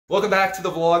Welcome back to the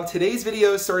vlog. Today's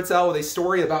video starts out with a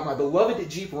story about my beloved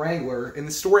Jeep Wrangler, and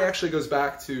the story actually goes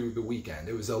back to the weekend.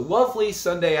 It was a lovely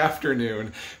Sunday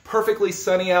afternoon, perfectly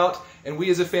sunny out, and we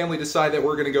as a family decide that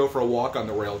we're going to go for a walk on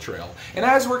the rail trail. And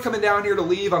as we're coming down here to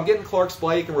leave, I'm getting Clark's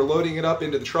bike and we're loading it up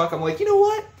into the truck. I'm like, you know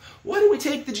what? Why don't we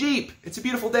take the Jeep? It's a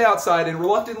beautiful day outside, and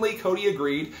reluctantly Cody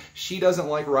agreed. She doesn't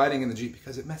like riding in the Jeep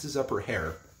because it messes up her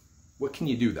hair. What can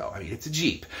you do though? I mean, it's a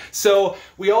Jeep. So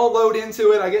we all load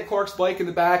into it. I get Clark's bike in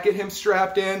the back, get him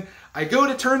strapped in. I go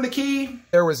to turn the key.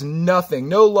 There was nothing,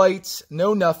 no lights,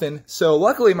 no nothing. So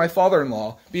luckily my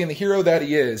father-in-law, being the hero that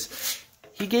he is,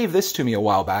 he gave this to me a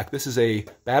while back. This is a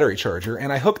battery charger,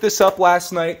 and I hooked this up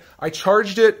last night. I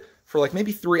charged it for like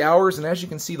maybe 3 hours, and as you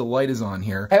can see, the light is on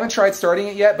here. I haven't tried starting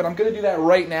it yet, but I'm gonna do that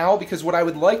right now because what I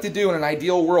would like to do in an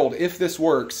ideal world, if this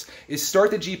works, is start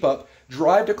the Jeep up,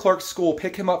 drive to Clark's school,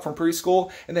 pick him up from preschool,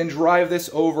 and then drive this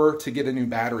over to get a new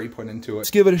battery put into it.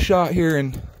 Let's give it a shot here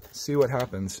and see what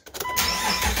happens.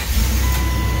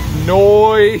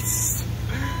 Nice!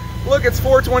 Look, it's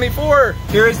 424.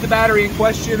 Here is the battery in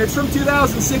question. It's from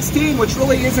 2016, which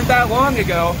really isn't that long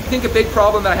ago. I think a big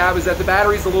problem that I have is that the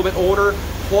battery's a little bit older,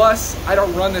 plus I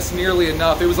don't run this nearly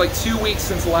enough. It was like 2 weeks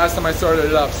since the last time I started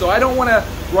it up. So I don't want to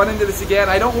run into this again.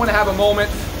 I don't want to have a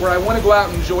moment where I want to go out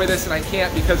and enjoy this and I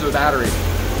can't because of a battery.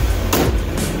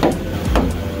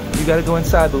 You gotta go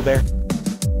inside, Boo Bear.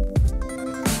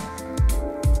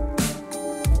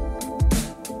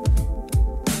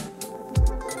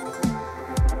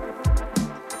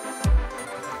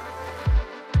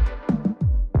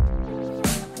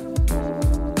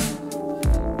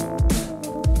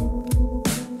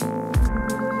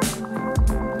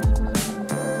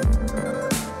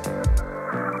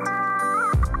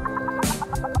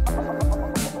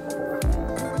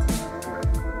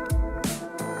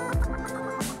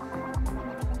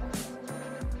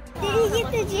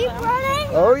 The Jeep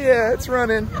running? Oh yeah, it's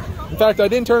running. In fact, I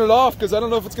didn't turn it off because I don't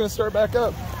know if it's going to start back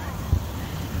up.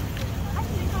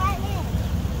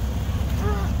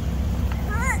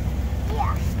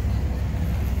 Yeah.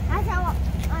 That's how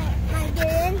my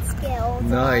getting skills.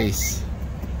 Nice.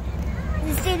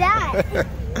 Let's do that.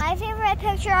 My favorite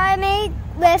picture I made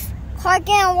with Clark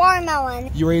and a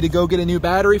watermelon. You ready to go get a new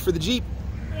battery for the Jeep?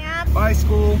 Yeah. Bye,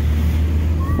 school.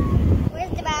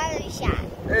 Where's the battery shop?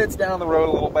 It's down the road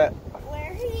a little bit.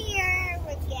 We're here.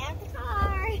 Let's get out the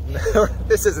car.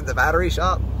 This isn't the battery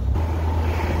shop.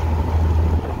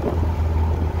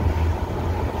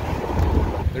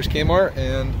 There's Kmart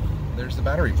and there's the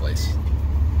battery place.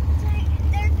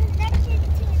 They're connected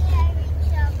to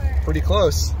each other. Pretty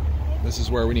close. This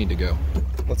is where we need to go.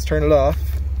 Let's turn it off.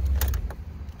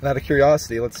 And out of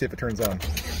curiosity, let's see if it turns on.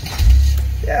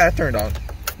 Yeah, it turned on.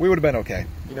 We would have been okay.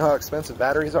 You know how expensive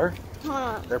batteries are?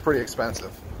 Huh. They're pretty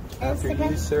expensive. After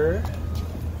you, sir.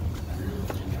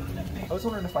 I was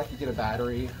wondering if I could get a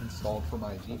battery installed for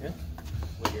my Jeep.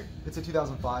 It's a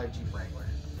 2005 Jeep Wrangler.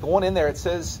 The one in there, it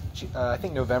says, I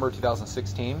think November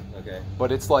 2016. Okay.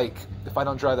 But it's like, if I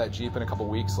don't drive that Jeep in a couple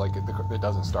weeks, like it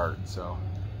doesn't start, so.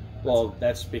 Well,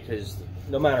 that's because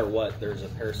no matter what, there's a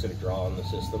parasitic draw on the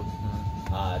system.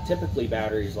 Mm-hmm. Typically,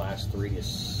 batteries last between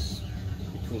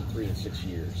 3 and 6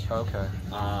 years. Okay.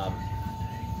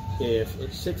 If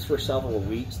it sits for several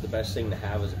weeks, the best thing to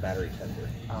have is a battery tender.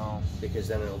 Oh. Because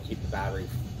then it'll keep the battery,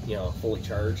 fully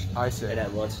charged. I see. And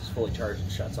then once it's fully charged,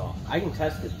 it shuts off. I can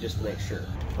test it just to make sure.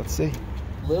 Let's see.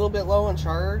 A little bit low in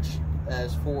charge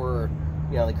as for,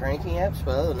 the cranking amps,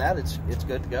 but other than that, it's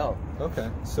good to go.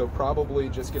 Okay, so probably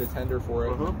just get a tender for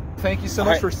it. Mm-hmm. Thank you so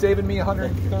much for saving me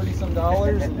 $130 some.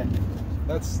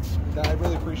 I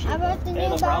really appreciate How about the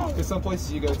new battery? Because some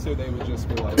places you go to, they would just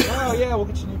be like, oh yeah, we'll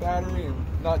get you a new battery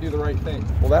and not do the right thing.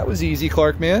 Well, that was easy,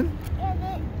 Clark, man. What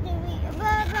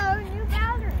about a new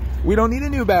battery? We don't need a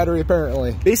new battery,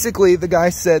 apparently. Basically, the guy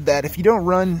said that if you don't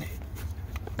run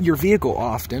your vehicle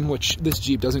often, which this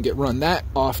Jeep doesn't get run that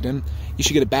often, you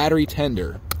should get a battery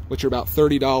tender, which are about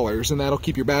 $30, and that'll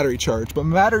keep your battery charged. But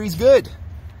my battery's good.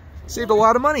 Saved a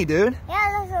lot of money, dude.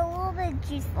 Yeah, there's a little bit of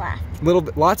juice left.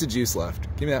 Lots of juice left.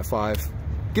 Give me that 5.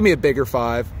 Give me a bigger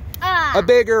 5. A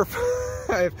bigger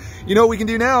 5. You know what we can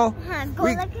do now?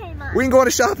 We can go on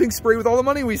a shopping spree with all the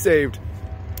money we saved.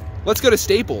 Let's go to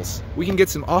Staples. We can get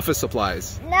some office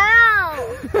supplies.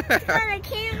 No! Go to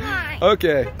Kmart.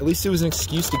 Okay. At least it was an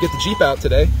excuse to get the Jeep out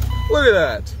today. Look at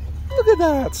that. Look at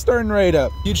that, starting right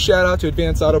up. Huge shout out to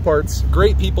Advanced Auto Parts.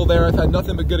 Great people there. I've had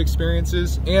nothing but good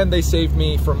experiences, and they saved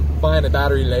me from buying a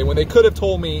battery today when they could have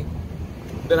told me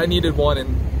that I needed one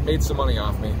and made some money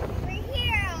off me. We're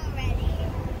here already.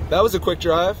 That was a quick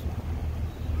drive.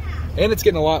 And it's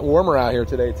getting a lot warmer out here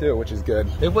today too, which is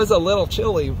good. It was a little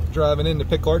chilly driving in to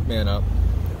pick Clark Man up.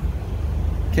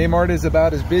 Kmart is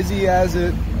about as busy as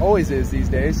it always is these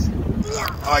days.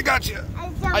 Oh, I got you.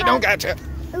 I don't got you.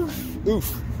 Oof.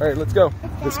 Oof. All right, let's go.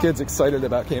 This kid's excited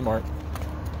about Kmart.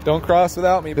 Don't cross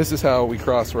without me. This is how we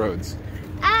cross roads.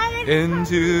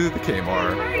 Into the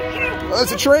Kmart. Oh,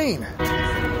 that's a train.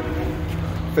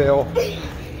 Fail.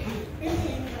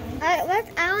 I want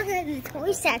to go to the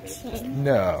toy section.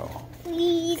 No.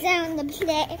 Please, I want to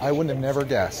play. I wouldn't have never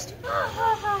guessed. Look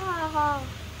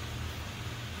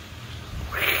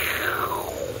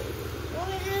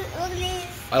at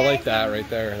these. I like that right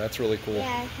there. That's really cool.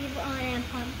 Yeah, people on a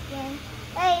pumpkin.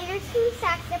 Hey, there's 2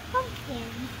 sacks of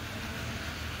pumpkins.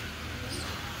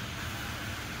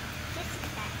 6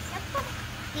 sacks of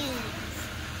pumpkins.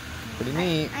 Pretty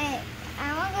neat. I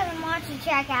want to go to Monster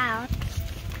check out.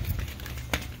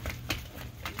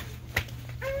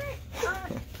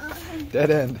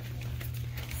 Dead end.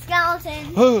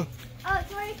 Skeleton. Oh,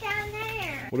 It's right down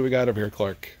there. what do we got over here,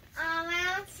 Clark?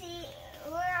 I don't see.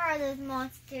 Where are those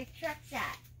monster trucks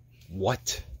at?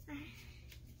 What?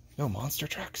 No monster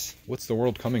trucks? What's the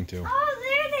world coming to? Oh,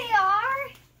 there they are.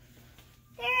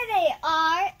 There they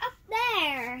are, up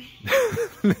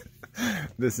there.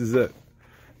 This is it.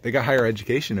 They got higher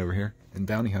education over here in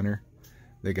Bounty Hunter.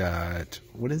 They got,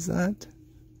 what is that?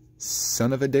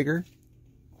 Son of a Digger?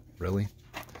 Really?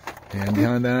 And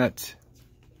behind that,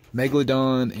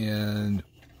 Megalodon and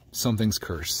Something's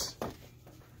Curse.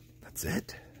 That's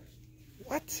it?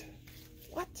 What?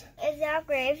 What? Is that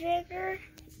Gravedigger?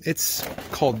 It's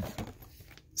called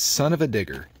Son of a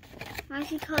Digger. Why is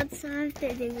he called Son of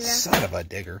a Digger? Son of a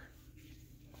Digger.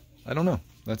 I don't know.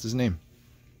 That's his name.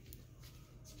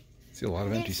 See a lot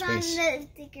of empty space. Son of a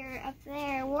Digger up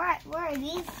there. What are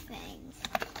these things?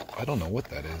 I don't know what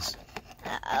that is.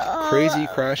 Crazy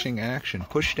crashing action.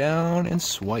 Push down and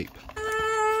swipe.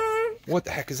 What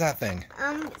the heck is that thing?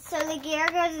 So the gear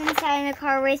goes inside and the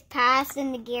car races past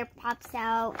and the gear pops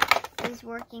out. This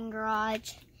working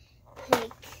garage.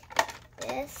 Like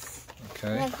this.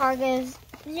 Okay. And the car goes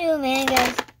zoom in and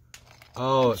goes.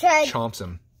 Oh, it chomps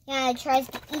him. Yeah, it tries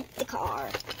to eat the car.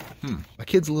 My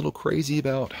kid's a little crazy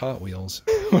about Hot Wheels.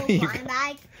 Blind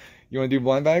bag. You want to do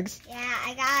blind bags? Yeah,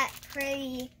 I got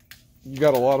pretty. You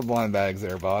got a lot of blind bags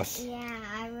there, boss. Yeah,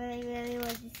 I really want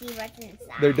to see what's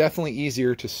inside. They're definitely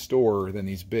easier to store than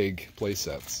these big play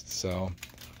sets. So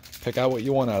pick out what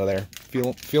you want out of there.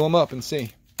 Feel them up and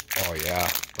see. Oh yeah,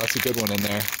 that's a good one in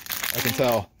there. I can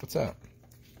tell. What's that?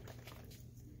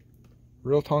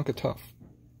 Real Tonka Tough.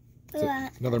 Is it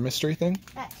another mystery thing?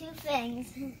 Got 2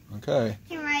 things. Okay.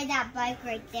 You can ride that bike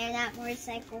right there, that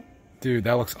motorcycle. Dude,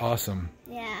 that looks awesome.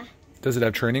 Yeah. Does it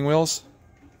have training wheels?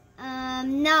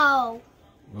 No.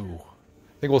 Ooh.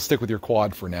 I think we'll stick with your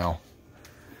quad for now.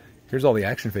 Here's all the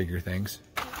action figure things.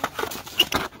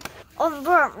 Oh,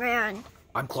 Batman.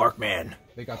 I'm Clark Man.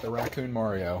 They got the Raccoon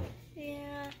Mario.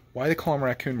 Yeah. Why do they call him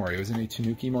Raccoon Mario? Isn't he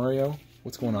Tanuki Mario?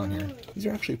 What's going on here? These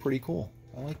are actually pretty cool.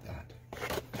 I like that.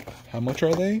 How much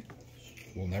are they?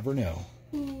 We'll never know.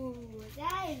 Ooh,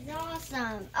 that is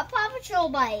awesome. A Paw Patrol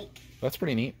bike. That's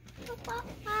pretty neat. Paw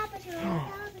Patrol,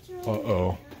 Paw Patrol.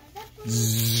 Uh-oh.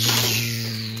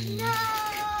 No.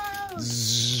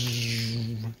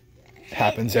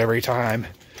 Happens every time.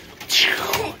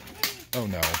 Oh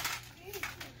no.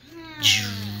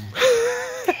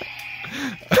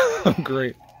 Oh,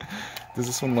 great. Does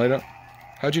this one light up?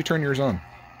 How'd you turn yours on?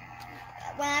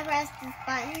 When I press this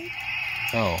button.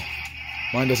 Oh.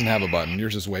 Mine doesn't have a button.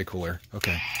 Yours is way cooler.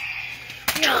 Okay.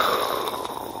 Is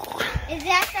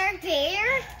that our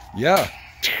bear? Yeah.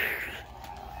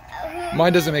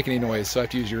 Mine doesn't make any noise, so I have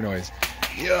to use your noise.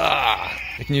 Yeah.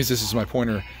 I can use this as my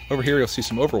pointer. Over here, you'll see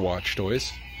some Overwatch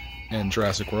toys and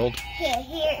Jurassic World. Here's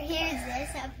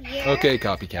this up here. Okay,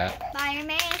 copycat.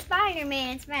 Spider-Man,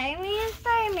 Spider-Man, Spider-Man,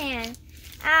 Spider-Man.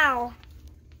 Ow.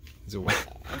 Is it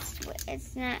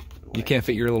It's not. You can't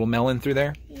fit your little melon through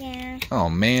there? Yeah. Oh,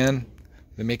 man.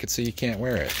 They make it so you can't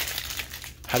wear it.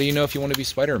 How do you know if you want to be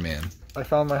Spider-Man? I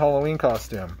found my Halloween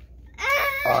costume.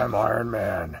 I'm Iron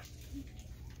Man.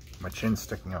 My chin's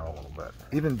sticking out a little bit.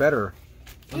 Even better,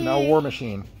 I'm now War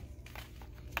Machine.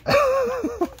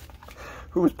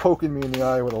 Who was poking me in the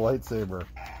eye with a lightsaber?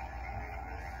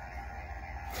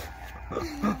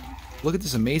 Look at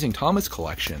this amazing Thomas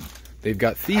collection. They've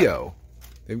got Theo.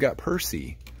 They've got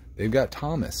Percy. They've got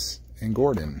Thomas and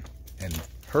Gordon and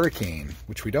Hurricane,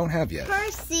 which we don't have yet.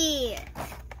 Percy.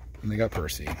 And they got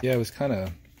Percy. Yeah, it was kind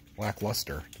of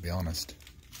lackluster, to be honest.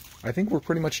 I think we're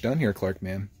pretty much done here, Clark,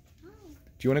 man.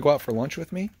 Do you want to go out for lunch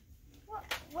with me?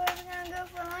 Where are we going to go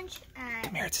for lunch at?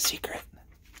 Come here, it's a secret.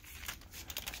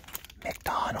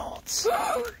 McDonald's.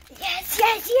 Yes,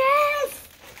 yes, yes!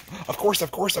 Of course,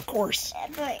 of course, of course.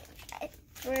 But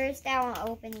Where's that one?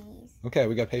 Open these. Okay,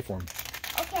 we gotta pay for them.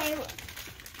 Okay.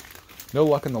 No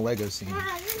luck in the Lego scene.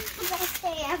 This is the best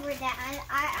day ever, Dad.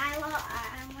 I want to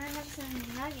have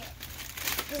some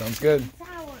nuggets. Sounds good.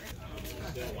 Sour.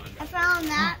 I found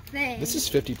that thing. This is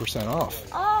 50% off.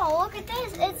 Oh, look at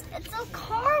this. It's a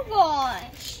car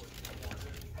wash.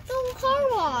 It's a little car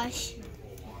wash.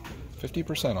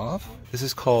 50% off? This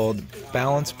is called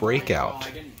Balance Breakout.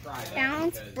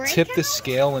 Balance Breakout? Tip the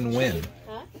scale and win.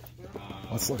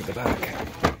 Let's look at the back.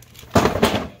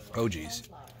 Oh, geez.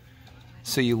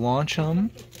 So you launch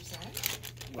them.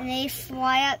 And they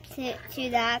fly up to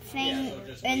that thing,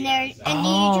 and you're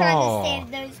trying to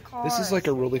save those cars. This is like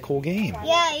a really cool game.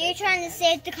 Yeah, you're trying to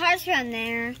save the cars from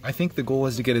there. I think the goal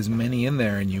is to get as many in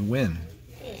there and you win.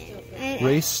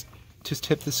 Race to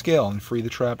tip the scale and free the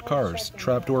trapped cars.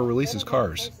 Trapdoor releases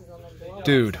cars.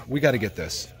 Dude, we got to get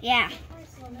this. Yeah.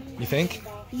 You think?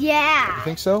 Yeah. You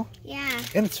think so? Yeah.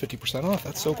 And it's 50% off.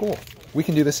 That's so cool. We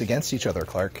can do this against each other,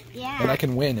 Clark. Yeah. And I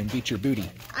can win and beat your booty.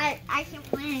 I can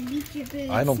win and beat your booty.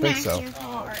 I don't think so. Your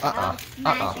car.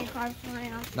 Not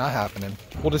Not happening.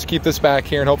 We'll just keep this back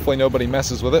here and hopefully nobody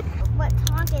messes with it. What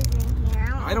Tonk is in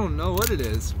here? I don't know what it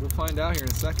is. We'll find out here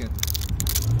in a second.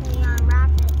 So you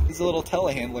unwrap it. It's a little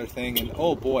telehandler thing, and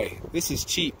oh boy, this is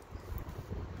cheap.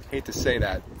 Hate to say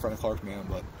that in front of Clark, man,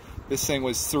 but this thing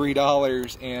was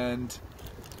 $3 and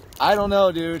I don't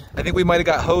know, dude. I think we might have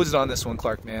got hosed on this one,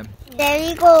 Clark, man. There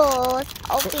you go. Let's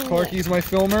open Clarky's my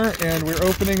filmer, and we're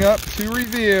opening up to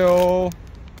reveal.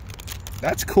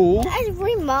 That's cool. That's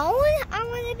Ramon? I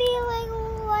want to be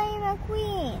like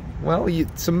McQueen. Well,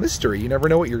 some mystery. You never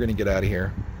know what you're going to get out of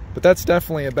here. But that's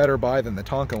definitely a better buy than the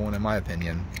Tonka one, in my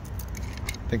opinion.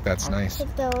 I think that's nice.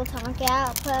 Take the little Tonka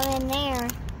out, put it in there.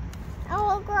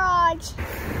 Oh, garage.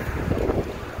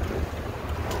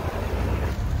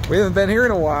 We haven't been here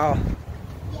in a while.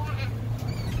 Yeah.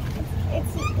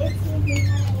 It's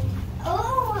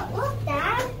oh, look,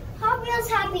 Dad. Hot Wheels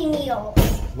Happy Meal.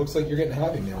 Looks like you're getting a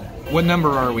Happy Meal. What number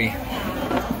are we?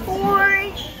 4,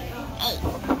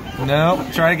 8. No,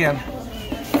 try again.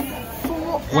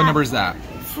 4. What number is that?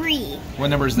 3. What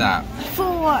number is that?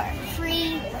 4.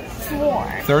 3,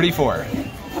 4. 34.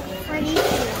 34.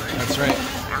 That's right.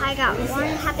 I got 1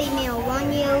 Happy Meal,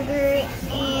 1 yogurt,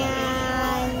 and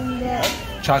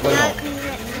Chocolate milk.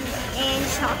 And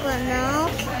chocolate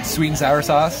milk. Sweet and sour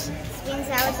sauce. Sweet and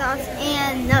sour sauce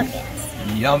and nuggets.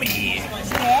 Yummy.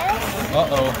 Yes.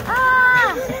 Uh-oh.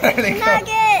 Ah! There they go.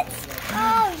 Nuggets!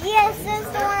 Oh, yes, that's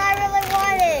the one I really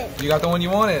wanted. You got the one you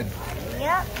wanted.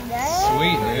 Yep.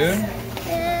 Sweet, dude.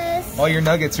 Yes. All your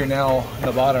nuggets are now in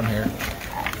the bottom here.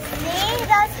 See,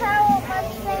 that's how much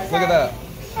things Look at that.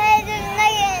 Hey, there's a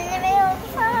nugget in the middle of the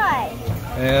pie.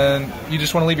 And you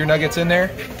just want to leave your nuggets in there?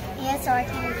 Yeah, so I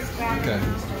can just grab it. Okay.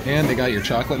 And they got your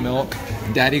chocolate milk.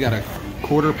 Daddy got a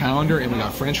quarter pounder, and we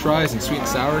got French fries and sweet and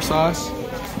sour sauce.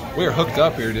 We are hooked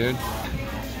up here, dude.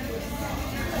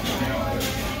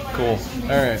 Cool.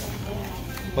 All right.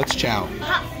 Let's chow.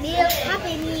 Hot meal,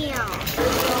 Happy Meal.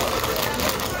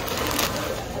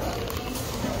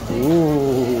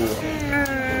 Ooh.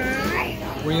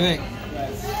 What do you think?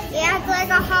 Yeah, it's like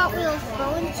a Hot Wheels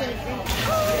bone shaker.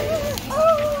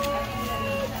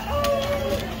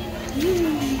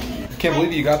 Can't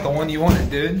believe you got the one you wanted,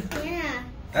 dude. Yeah.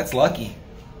 That's lucky.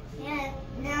 Yeah,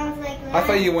 now it's like I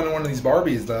thought you wanted one of these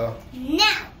Barbies, though. No.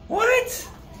 What?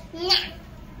 No.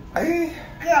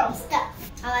 Girl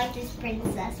stuff. I like this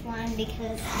princess one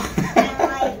because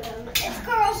I like them. It's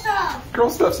girl stuff. Girl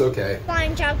stuff's okay.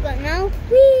 Flying chocolate milk.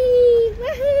 Whee!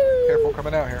 Woohoo! Careful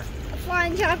coming out here.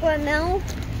 Flying chocolate milk.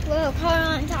 Little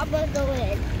car on top of the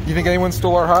lid. You think anyone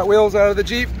stole our Hot Wheels out of the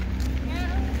Jeep? No.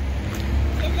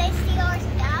 Did they steal our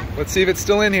stuff? Let's see if it's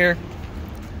still in here.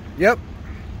 Yep.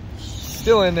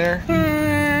 Still in there.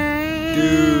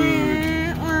 Dude.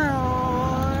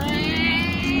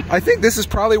 I think this is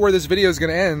probably where this video is going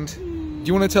to end. Do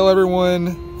you want to tell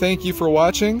everyone thank you for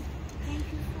watching? Thank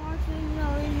you for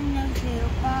watching. No,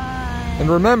 bye. And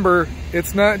remember,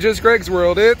 it's not just Greg's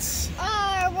world, it's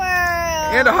Our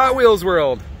world. and a Hot Wheels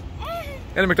world.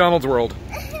 And a McDonald's world.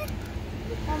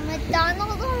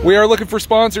 McDonald's. We are looking for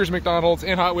sponsors, McDonald's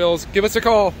and Hot Wheels. Give us a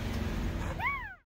call.